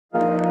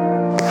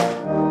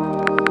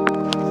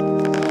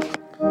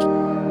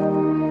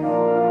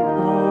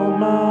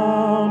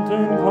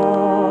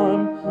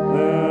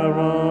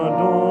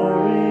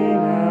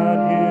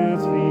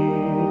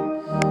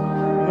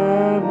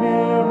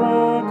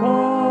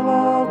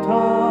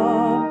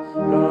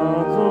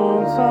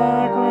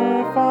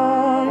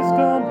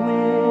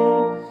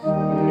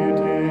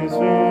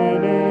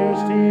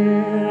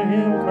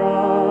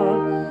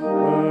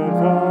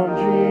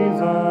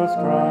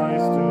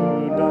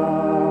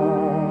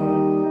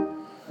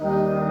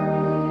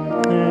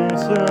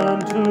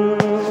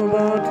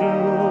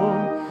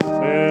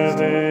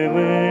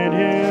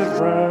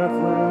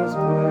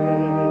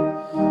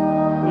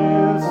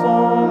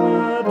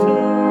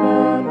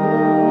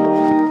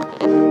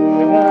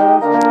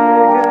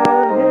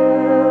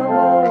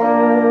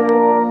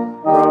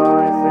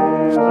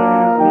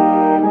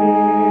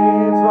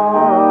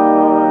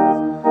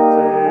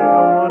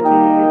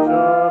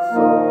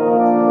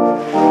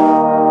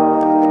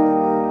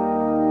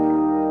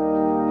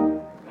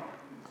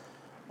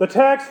The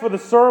text for the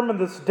sermon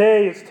this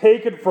day is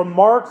taken from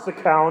Mark's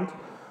account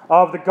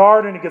of the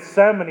Garden of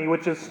Gethsemane,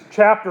 which is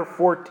chapter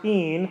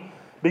 14,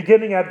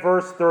 beginning at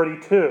verse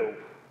 32.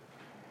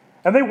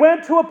 And they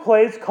went to a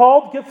place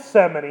called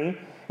Gethsemane,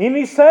 and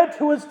he said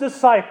to his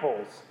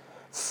disciples,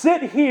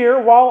 "Sit here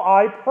while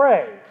I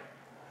pray."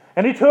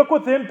 And he took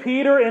with him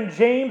Peter and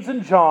James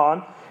and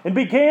John, and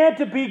began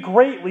to be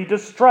greatly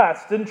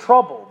distressed and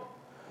troubled.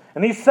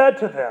 And he said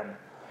to them,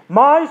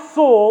 "My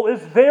soul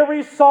is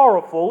very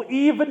sorrowful,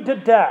 even to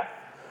death.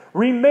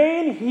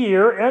 Remain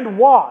here and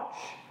watch."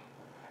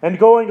 And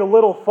going a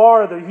little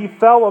farther, he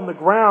fell on the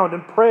ground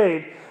and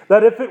prayed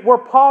that if it were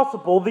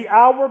possible, the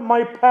hour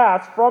might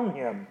pass from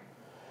him.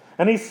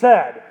 And he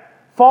said,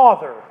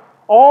 "Father,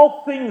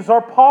 all things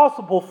are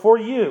possible for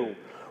you.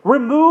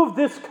 Remove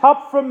this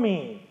cup from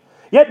me.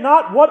 Yet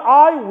not what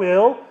I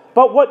will,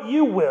 but what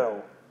you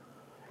will."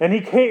 And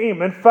he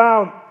came and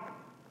found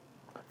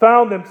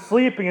them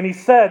sleeping, and he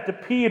said to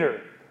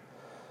Peter,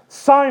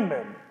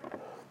 "Simon,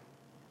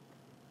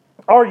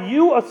 are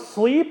you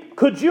asleep?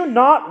 Could you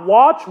not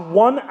watch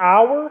 1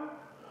 hour?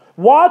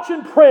 Watch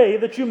and pray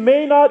that you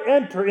may not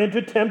enter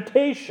into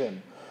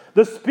temptation.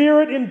 The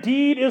spirit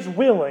indeed is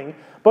willing,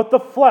 but the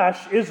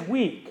flesh is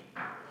weak."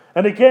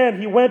 And again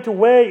he went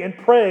away and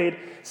prayed,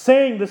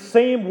 saying the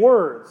same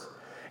words.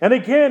 And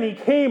again he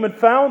came and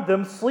found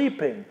them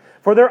sleeping,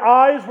 for their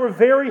eyes were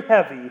very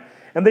heavy,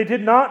 and they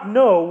did not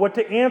know what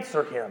to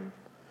answer him.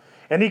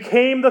 And he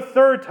came the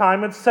third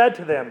time and said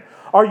to them,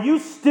 "Are you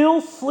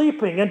still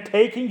sleeping and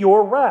taking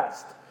your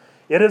rest?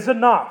 It is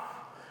enough.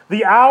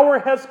 The hour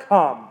has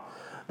come.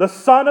 The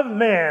Son of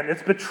Man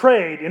is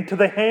betrayed into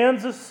the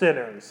hands of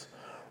sinners.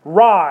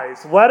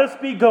 Rise, let us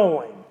be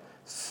going.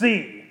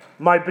 See,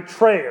 my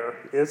betrayer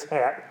is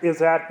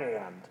at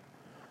hand."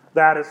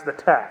 That is the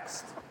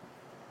text.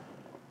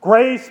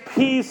 Grace,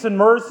 peace, and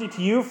mercy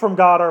to you from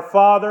God our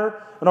Father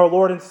and our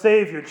Lord and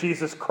Savior,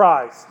 Jesus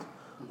Christ.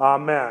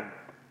 Amen.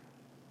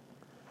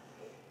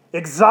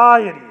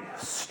 Anxiety,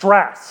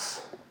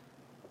 stress.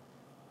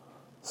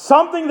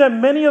 Something that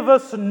many of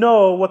us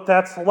know what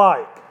that's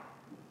like.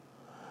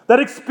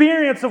 That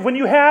experience of when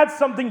you had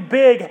something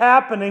big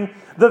happening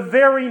the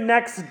very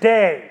next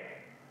day.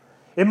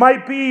 It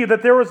might be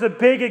that there was a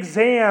big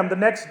exam the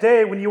next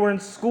day when you were in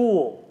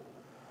school.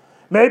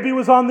 Maybe it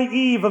was on the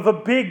eve of a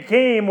big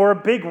game or a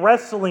big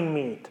wrestling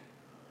meet.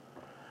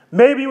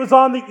 Maybe it was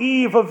on the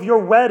eve of your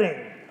wedding,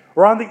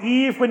 or on the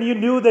eve when you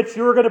knew that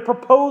you were going to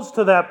propose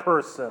to that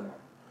person.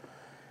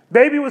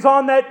 Maybe it was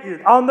on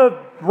the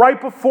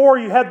right before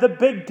you had the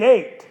big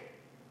date.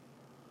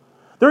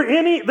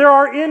 There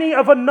are any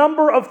of a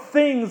number of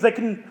things that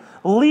can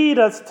lead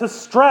us to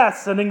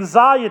stress and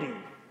anxiety.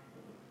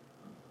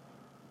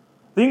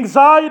 The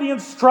anxiety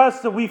and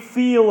stress that we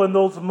feel in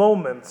those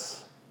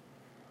moments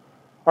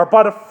are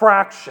but a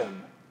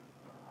fraction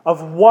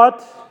of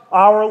what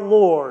our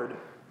Lord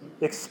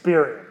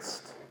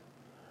experienced.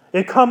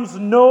 It comes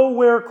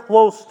nowhere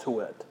close to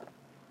it.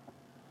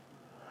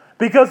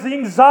 Because the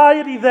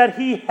anxiety that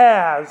he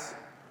has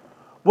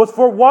was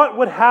for what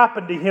would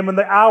happen to him in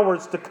the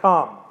hours to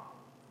come.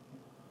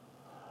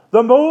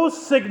 The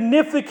most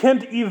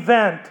significant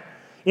event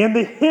in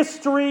the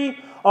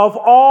history of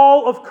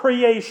all of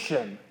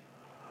creation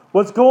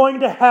was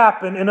going to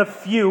happen in a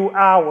few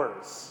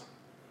hours.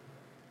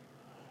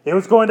 It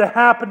was going to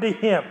happen to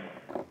him.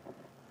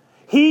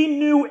 He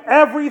knew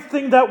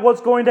everything that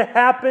was going to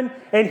happen,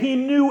 and he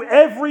knew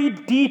every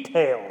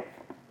detail.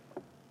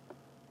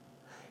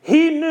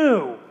 He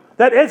knew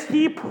that as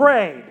he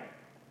prayed,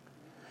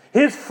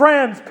 his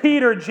friends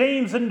Peter,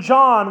 James, and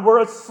John were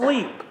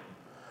asleep,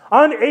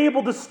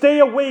 unable to stay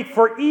awake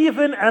for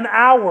even an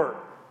hour.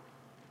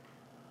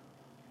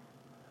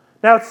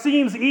 Now it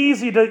seems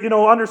easy to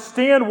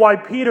understand why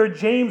Peter,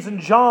 James,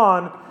 and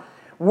John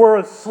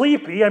were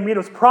sleepy. I mean, it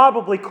was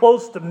probably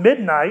close to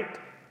midnight.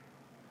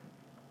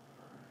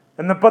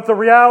 But the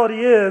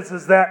reality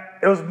is that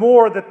it was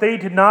more that they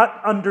did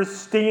not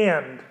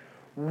understand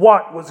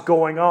what was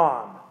going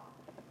on.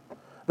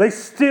 They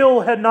still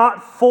had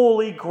not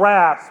fully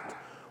grasped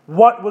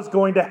what was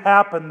going to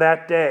happen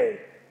that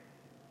day.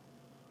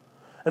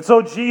 And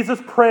so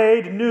Jesus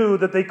prayed,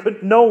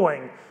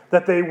 knowing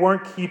that they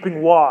weren't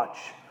keeping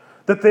watch,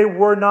 that they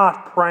were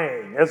not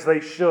praying as they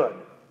should.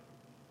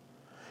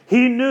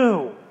 He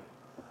knew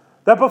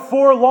that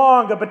before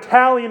long a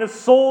battalion of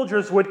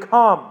soldiers would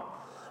come,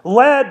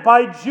 led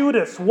by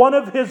Judas, one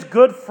of his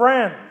good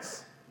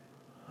friends,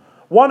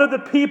 one of the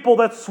people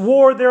that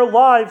swore their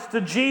lives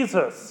to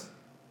Jesus.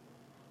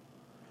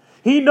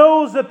 He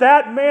knows that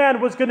that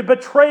man was going to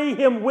betray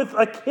him with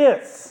a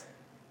kiss,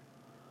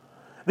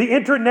 the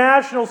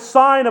international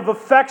sign of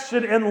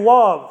affection and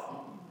love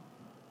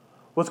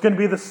was going to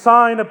be the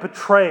sign of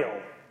betrayal.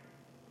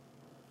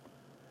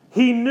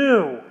 He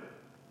knew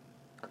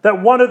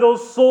that one of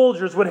those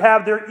soldiers would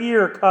have their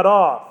ear cut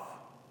off.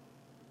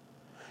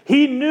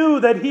 He knew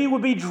that he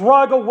would be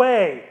dragged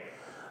away,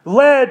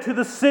 led to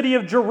the city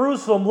of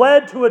Jerusalem,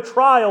 led to a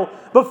trial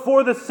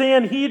before the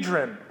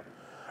Sanhedrin.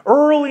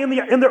 Early in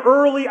the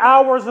early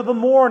hours of the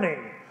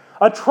morning,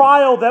 a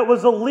trial that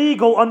was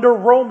illegal under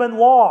Roman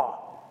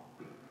law.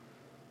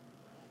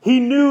 He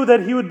knew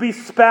that he would be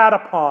spat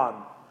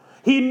upon.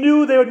 He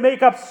knew they would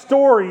make up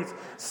stories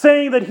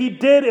saying that he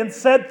did and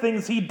said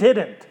things he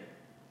didn't.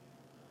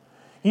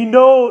 He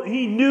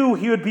knew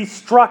he would be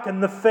struck in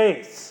the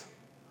face.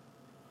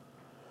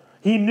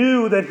 He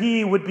knew that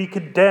he would be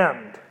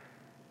condemned.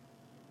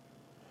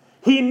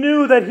 He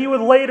knew that he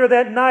would later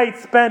that night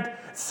spend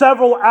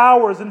several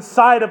hours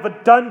inside of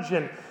a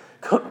dungeon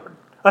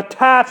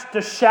attached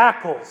to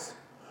shackles,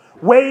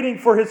 waiting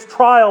for his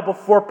trial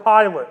before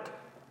Pilate.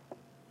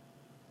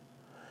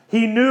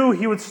 He knew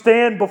he would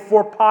stand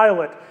before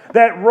Pilate,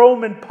 that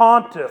Roman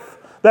pontiff,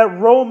 that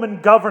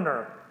Roman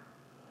governor.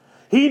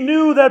 He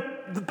knew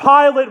that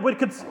Pilate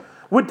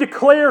would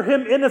declare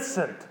him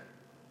innocent.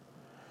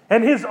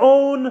 And his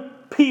own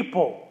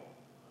people,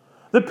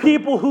 the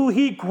people who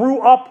he grew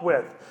up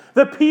with,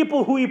 the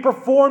people who he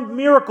performed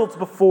miracles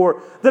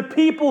before, the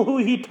people who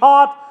he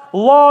taught,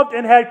 loved,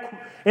 and had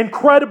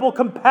incredible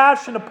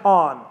compassion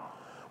upon,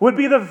 would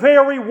be the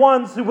very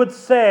ones who would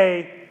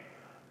say,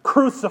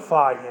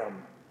 "Crucify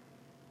him."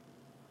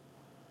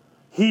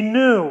 He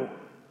knew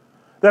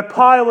that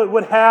Pilate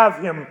would have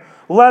him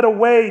led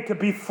away to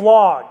be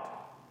flogged,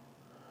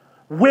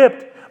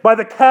 whipped by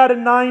the cat o'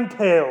 nine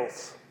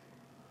tails,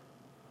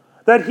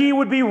 that he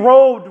would be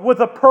robed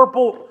with a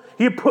purple,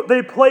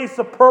 they'd place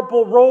a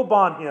purple robe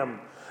on him.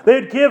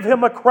 They'd give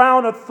him a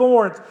crown of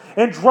thorns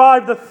and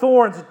drive the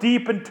thorns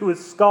deep into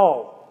his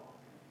skull.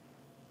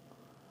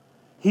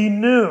 He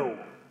knew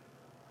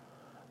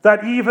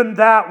that even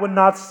that would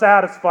not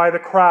satisfy the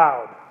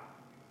crowd.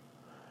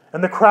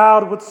 And the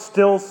crowd would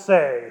still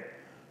say,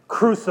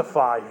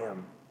 "Crucify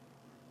him."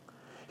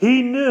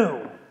 He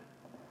knew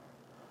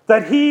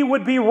that he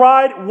would be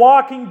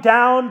walking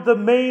down the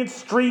main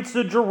streets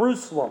of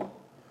Jerusalem,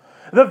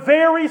 the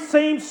very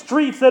same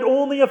streets that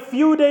only a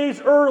few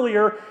days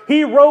earlier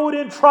he rode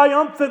in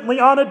triumphantly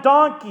on a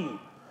donkey,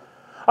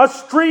 a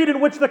street in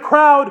which the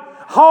crowd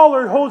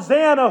hollered,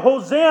 "Hosanna,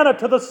 Hosanna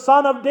to the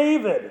Son of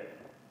David."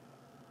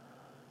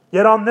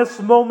 Yet on this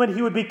moment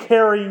he would be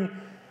carrying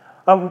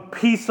a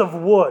piece of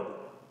wood,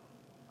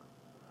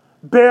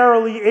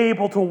 barely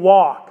able to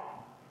walk.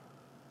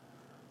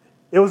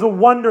 It was a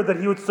wonder that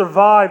he would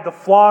survive the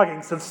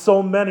flogging, since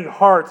so many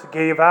hearts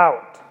gave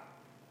out.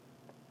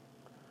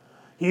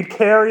 He'd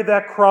carry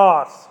that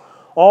cross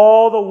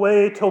all the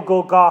way to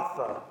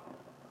Golgotha,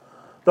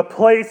 the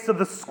place of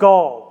the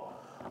skull,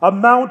 a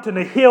mountain,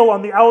 a hill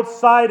on the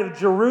outside of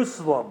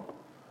Jerusalem,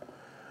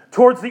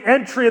 towards the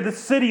entry of the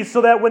city,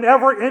 so that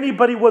whenever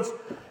anybody was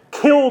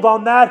killed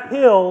on that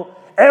hill,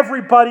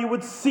 everybody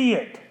would see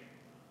it.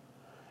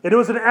 It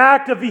was an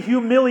act of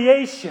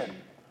humiliation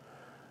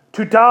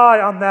to die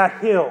on that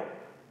hill.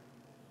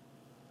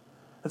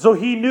 And so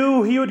he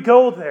knew he would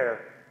go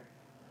there.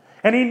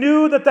 And he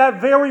knew that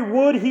that very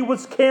wood he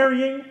was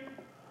carrying,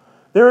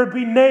 there would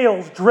be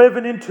nails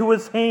driven into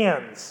his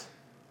hands.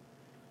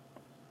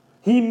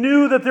 He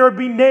knew that there would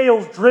be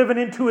nails driven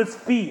into his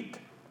feet.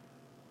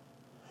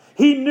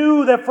 He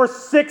knew that for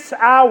 6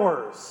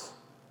 hours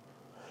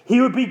he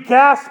would be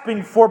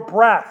gasping for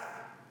breath,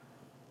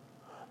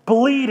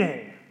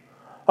 bleeding,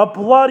 a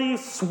bloody,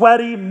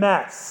 sweaty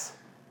mess.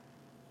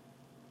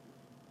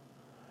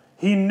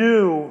 He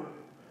knew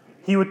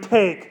he would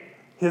take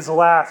his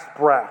last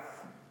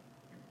breath.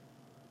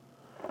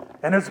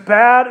 And as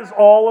bad as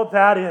all of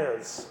that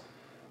is,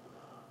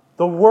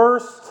 the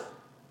worst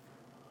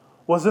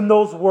was in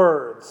those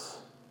words,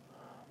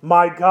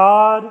 my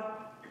God,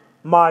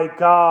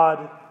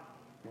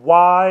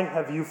 why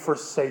have you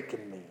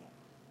forsaken me?"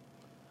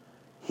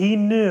 He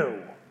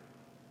knew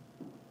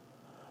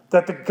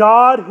that the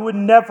God who would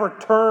never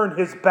turn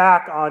his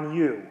back on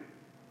you,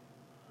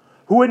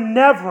 who would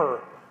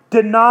never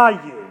deny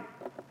you,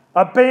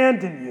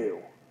 abandon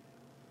you,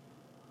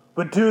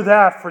 would do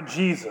that for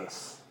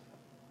Jesus.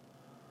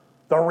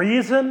 The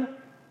reason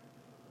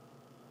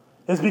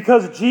is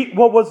because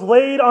what was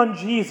laid on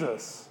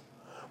Jesus,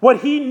 what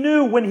he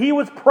knew when he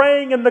was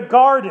praying in the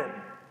garden,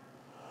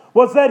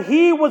 was that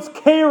he was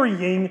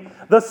carrying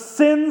the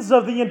sins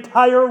of the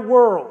entire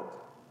world.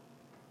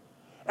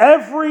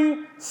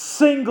 Every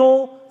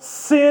single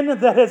sin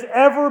that has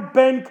ever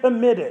been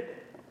committed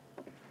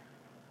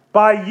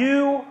by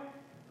you,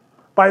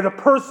 by the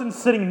person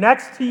sitting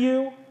next to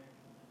you,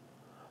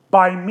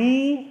 by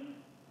me,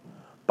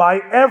 by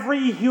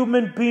every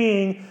human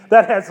being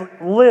that has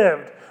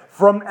lived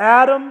from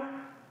Adam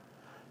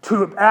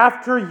to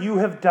after you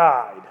have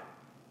died,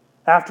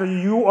 after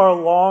you are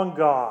long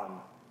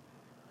gone.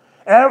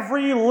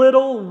 Every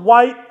little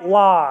white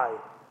lie,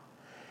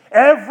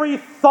 every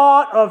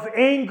thought of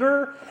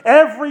anger,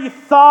 every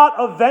thought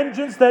of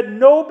vengeance that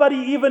nobody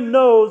even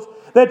knows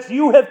that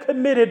you have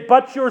committed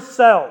but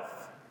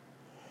yourself,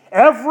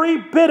 every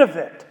bit of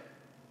it,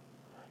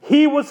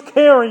 he was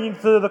carrying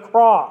to the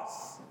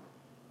cross.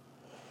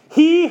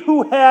 He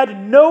who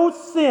had no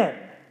sin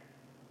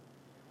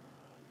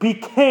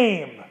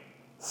became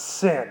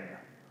sin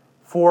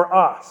for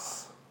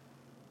us,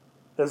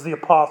 as the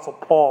Apostle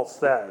Paul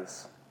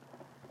says.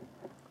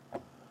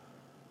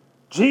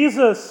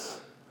 Jesus,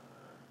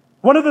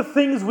 one of the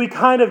things we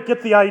kind of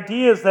get the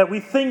idea is that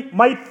we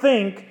might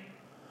think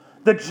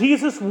that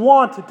Jesus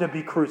wanted to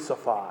be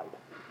crucified.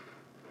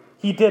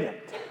 He didn't.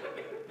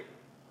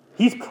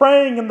 He's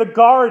praying in the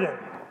garden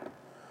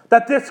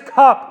that this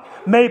cup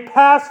may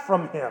pass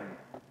from him.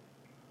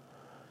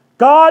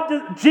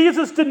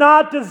 Jesus did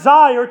not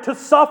desire to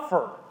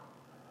suffer.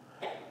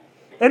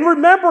 And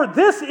remember,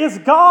 this is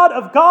God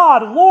of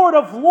God, Lord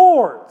of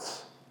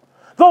lords,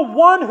 the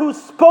one who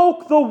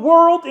spoke the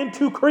world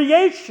into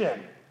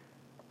creation.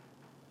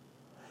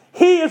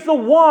 He is the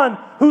one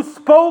who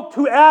spoke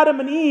to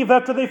Adam and Eve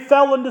after they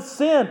fell into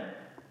sin.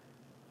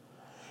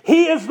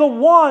 He is the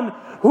one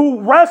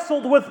who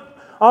wrestled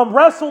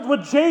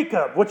with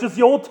Jacob, which is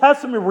the Old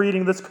Testament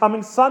reading this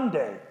coming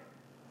Sunday.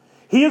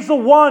 He is the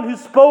one who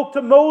spoke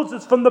to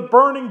Moses from the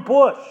burning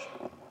bush.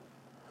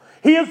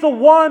 He is the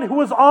one who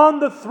was on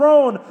the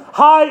throne,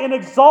 high and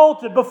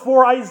exalted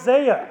before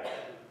Isaiah.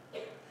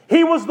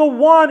 He was the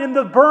one in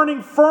the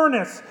burning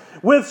furnace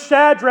with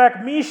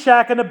Shadrach,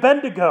 Meshach, and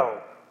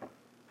Abednego.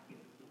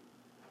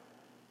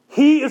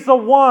 He is the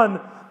one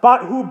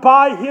who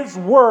by his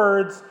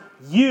words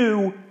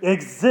you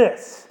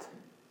exist.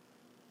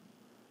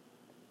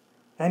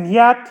 And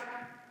yet,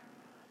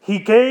 he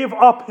gave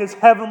up his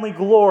heavenly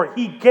glory.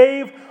 He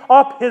gave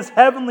up his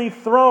heavenly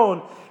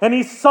throne, and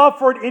he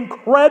suffered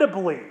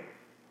incredibly.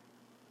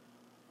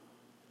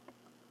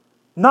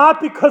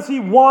 Not because he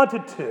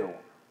wanted to,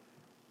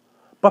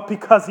 but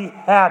because he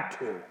had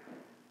to.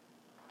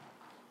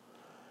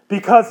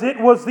 Because it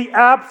was the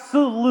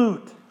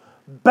absolute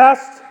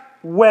best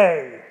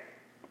way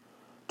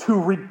to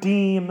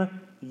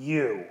redeem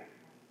you.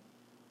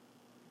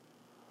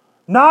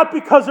 Not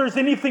because there's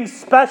anything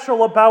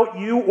special about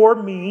you or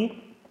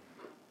me.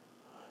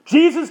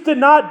 Jesus did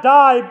not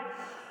die.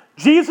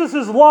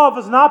 Jesus' love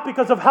is not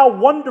because of how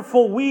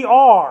wonderful we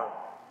are.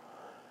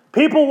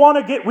 We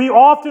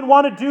often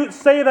want to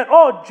say that,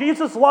 oh,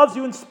 Jesus loves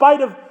you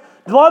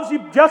loves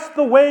you just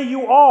the way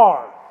you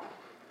are.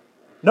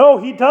 No,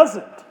 he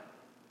doesn't.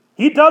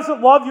 He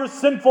doesn't love your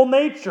sinful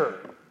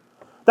nature.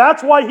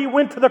 That's why he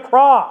went to the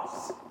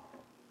cross.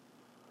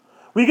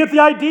 We get the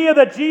idea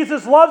that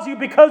Jesus loves you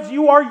because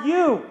you are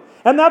you.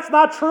 And that's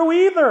not true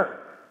either.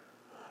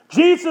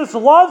 Jesus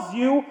loves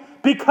you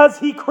because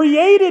he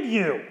created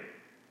you.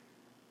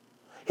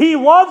 He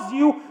loves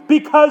you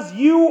because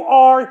you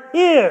are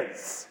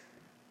his.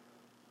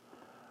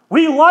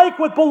 We like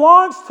what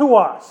belongs to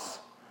us.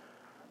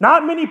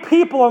 Not many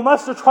people,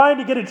 unless they're trying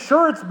to get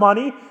insurance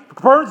money,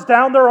 burns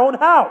down their own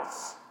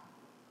house.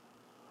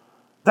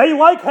 They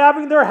like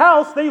having their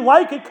house. They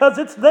like it because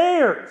it's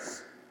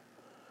theirs.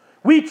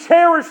 We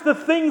cherish the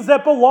things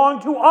that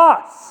belong to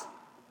us.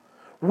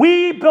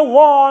 We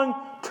belong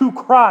to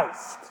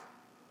Christ.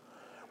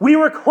 We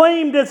were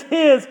claimed as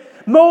his,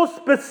 most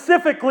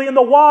specifically in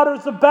the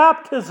waters of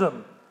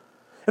baptism,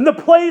 in the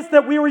place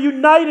that we were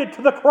united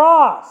to the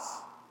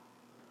cross.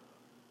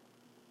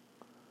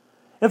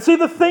 And see,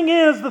 the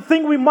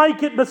thing we might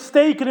get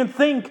mistaken and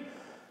think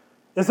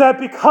is that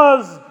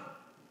because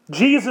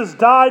Jesus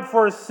died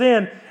for his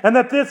sin and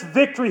that this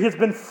victory has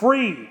been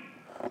free,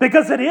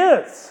 because it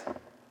is.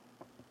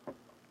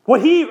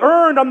 What he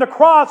earned on the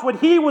cross, what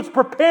he was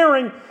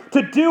preparing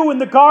to do in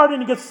the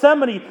Garden of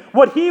Gethsemane,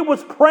 what he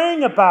was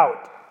praying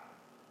about,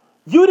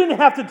 you didn't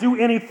have to do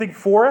anything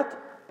for it.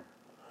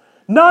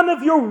 None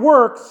of your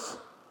works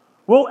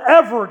will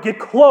ever get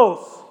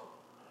close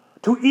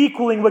to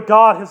equaling what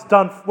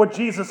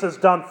Jesus has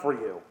done for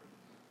you.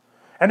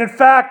 And in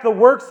fact, the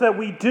works that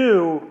we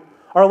do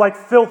are like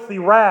filthy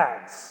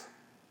rags.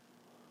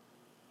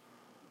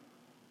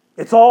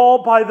 It's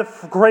all by the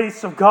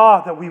grace of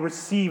God that we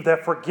receive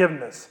that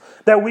forgiveness,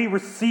 that we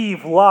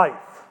receive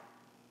life.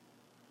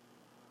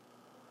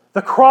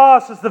 The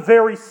cross is the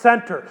very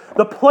center.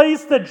 The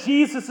place that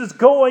Jesus is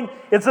going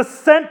is the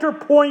center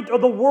point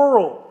of the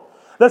world,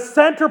 the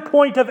center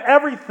point of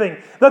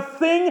everything, the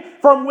thing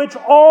from which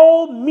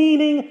all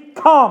meaning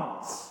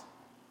comes.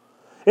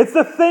 It's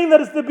the thing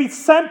that is to be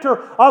center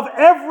of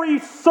every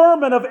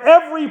sermon, of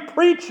every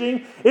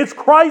preaching, is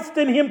Christ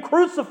and him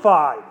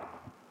crucified.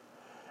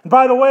 And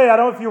by the way, I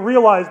don't know if you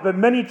realize, but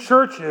many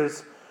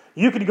churches,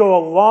 you could go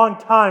a long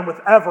time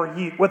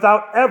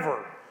without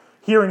ever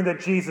hearing that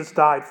Jesus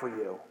died for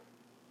you,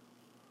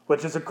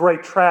 which is a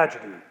great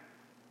tragedy.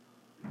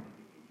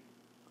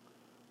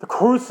 The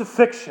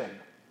crucifixion,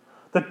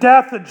 the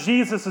death of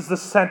Jesus is the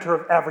center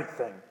of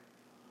everything.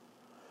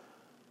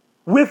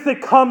 With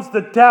it comes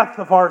the death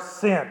of our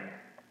sin.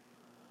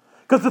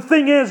 Because the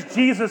thing is,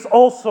 Jesus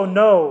also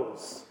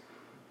knows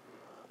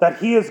that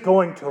he is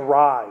going to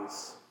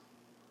rise.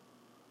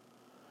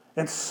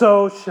 And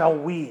so shall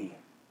we.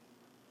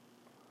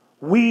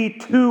 We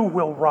too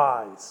will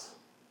rise.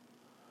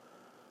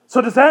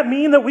 So does that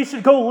mean that we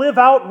should go live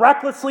out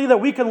recklessly,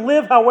 that we can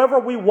live however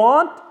we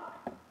want?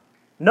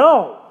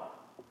 No.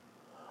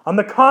 On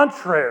the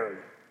contrary,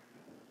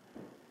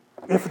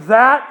 if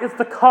that is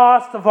the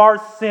cost of our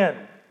sin,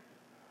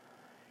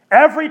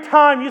 every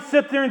time you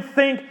sit there and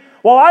think,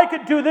 well, I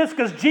could do this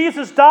because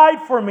Jesus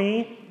died for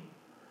me,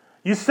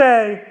 you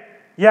say,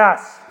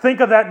 Yes, think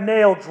of that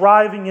nail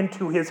driving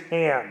into his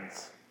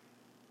hands.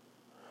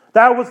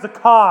 That was the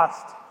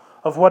cost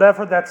of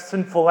whatever that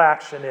sinful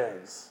action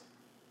is.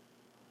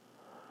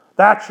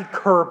 That should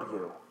curb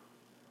you.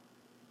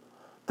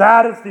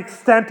 That is the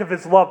extent of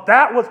his love.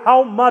 That was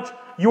how much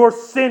your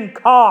sin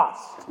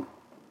cost.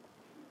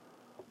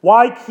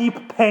 Why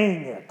keep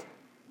paying it?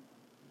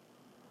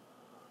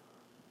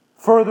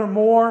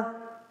 Furthermore,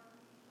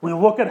 we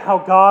look at how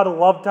God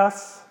loved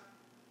us.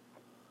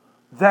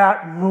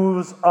 That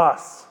moves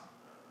us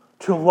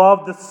to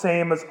love the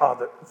same as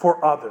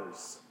for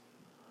others.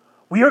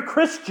 We are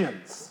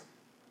Christians.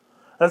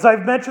 As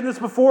I've mentioned this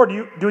before,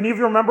 do any of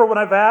you remember when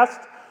I've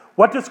asked,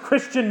 what does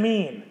Christian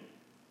mean?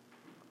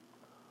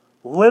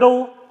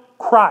 Little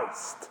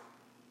Christ.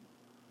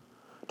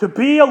 To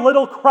be a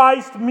little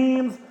Christ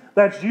means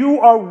that you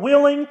are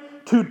willing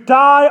to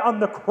die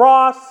on a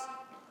cross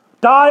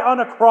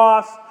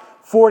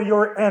for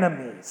your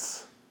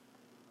enemies.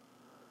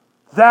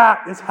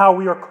 That is how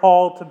we are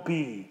called to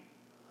be.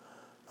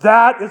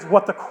 That is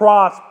what the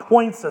cross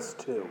points us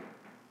to.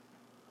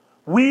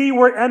 We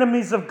were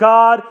enemies of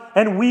God,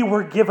 and we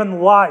were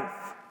given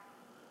life.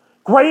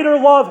 Greater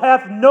love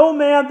hath no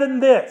man than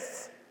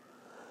this,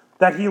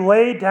 that he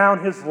laid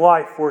down his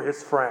life for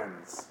his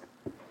friends.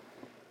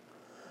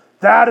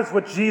 That is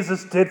what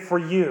Jesus did for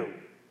you.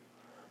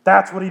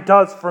 That's what he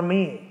does for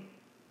me.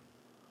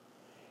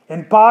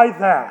 And by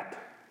that,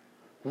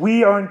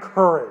 we are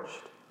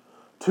encouraged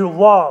to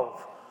love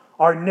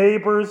our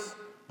neighbors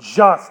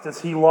just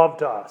as he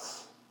loved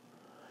us.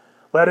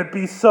 Let it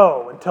be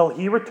so until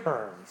he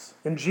returns.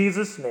 In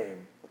Jesus'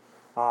 name,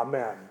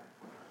 amen.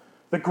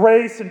 The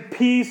grace and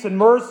peace and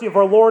mercy of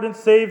our Lord and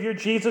Savior,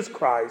 Jesus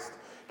Christ,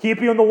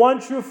 keep you in the one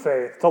true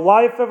faith to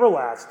life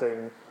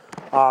everlasting.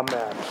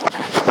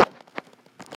 Amen.